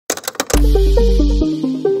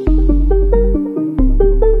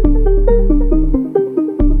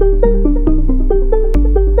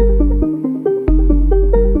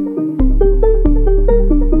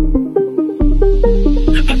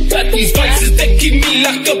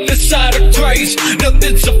me locked up inside a craze.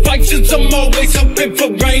 Nothing suffices, I'm always hoping for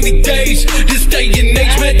rainy days. This day and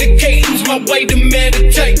age, medicating's my way to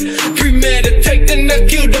meditate. Premeditate, then I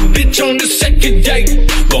kill the bitch on the second date.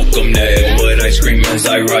 Welcome to Edward, I scream as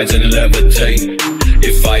I rise and levitate.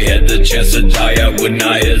 If I had the chance to die, I would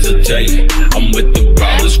not hesitate. I'm with the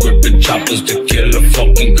growlers, gripping choppers to kill a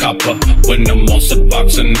fucking copper. When I'm on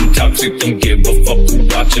Suboxone and toxic, don't give a fuck who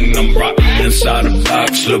watching. I'm rotting inside a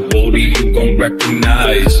box. Look, Bodie, you gon'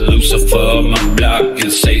 recognize Lucifer on my block,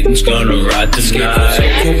 and Satan's gonna ride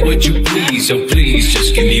tonight. So would you please, oh please,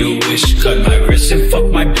 just give me a wish. Cut my wrist and fuck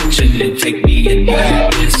my bitch and then take me in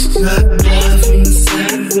this. Hot boy from the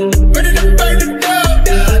sidewalk, Ready to burn it down.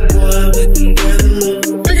 hot boy with them brother.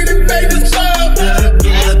 Bigger than Vegas, Hot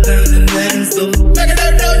boy burning lands though. Look at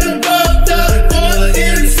that down the ball, dog.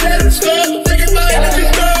 In the set, skull, thinking my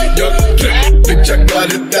energy's gone. Yo, bitch, I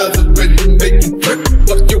got 1,000 when you make me trip.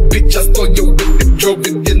 Fuck your bitch, I stole your whip and drove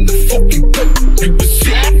it in the fucking whip. You was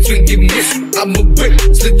sick, swinging miss, I'm a whip.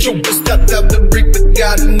 Slit your wrist out the brick, but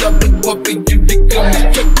got another one for you to come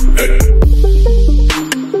and flip.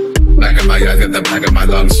 Black in my eyes, got the black in my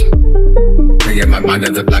lungs. In my mind,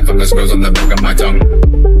 there's the black fungus grows on the back of my tongue.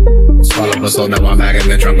 Swallow the soul, now I'm back in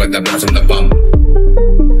the trunk with the blast from the bum.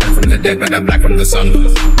 I'm from the dead, but I'm black from the sun.